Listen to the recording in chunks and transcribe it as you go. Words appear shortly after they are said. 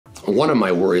one of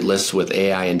my worry lists with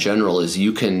AI in general is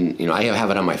I have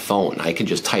it on my phone. I can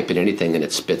just type in anything and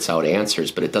it spits out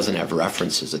answers, but it doesn't have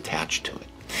references attached to it.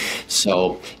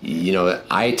 So,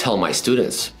 I tell my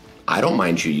students, I don't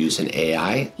mind you using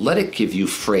AI. Let it give you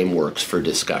frameworks for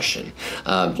discussion.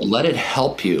 Let it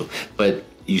help you, but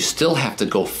you still have to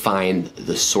go find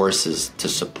the sources to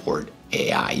support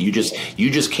AI. You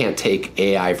just can't take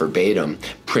AI verbatim,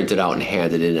 print it out, and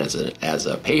hand it in as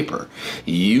a paper.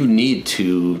 You need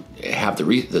to have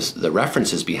the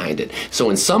references behind it. So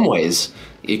in some ways,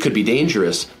 it could be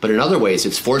dangerous, but in other ways,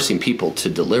 it's forcing people to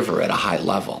deliver at a high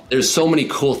level. There's so many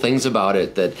cool things about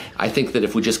it that I think that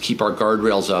if we just keep our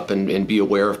guardrails up and be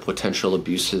aware of potential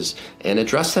abuses and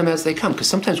address them as they come, because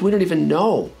sometimes we don't even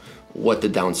know what the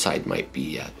downside might be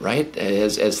yet, right,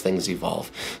 as things evolve.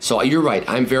 So you're right,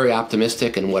 I'm very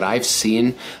optimistic, and what I've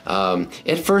seen,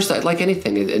 at first, like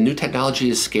anything, a new technology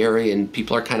is scary, and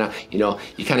people are kind of,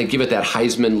 you kind of give it that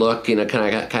Heisman look,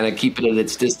 kind of keep it at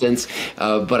its distance,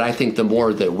 but I think the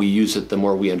more that we use it, the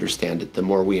more we understand it, the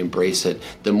more we embrace it,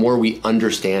 the more we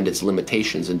understand its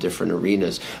limitations in different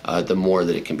arenas, the more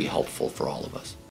that it can be helpful for all of us.